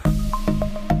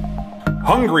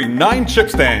Hungry 9 Chip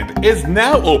Stand is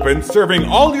now open, serving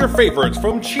all your favorites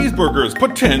from cheeseburgers,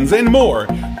 poutines, and more.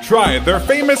 Try their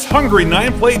famous Hungry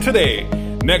 9 plate today.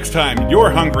 Next time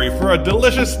you're hungry for a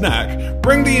delicious snack,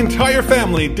 bring the entire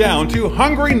family down to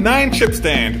Hungry 9 Chip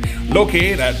Stand,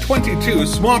 located at 22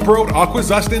 Swamp Road,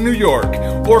 Akwesasne, New York,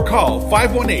 or call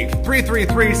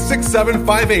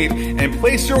 518-333-6758 and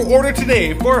place your order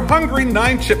today for Hungry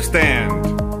 9 Chip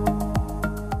Stand.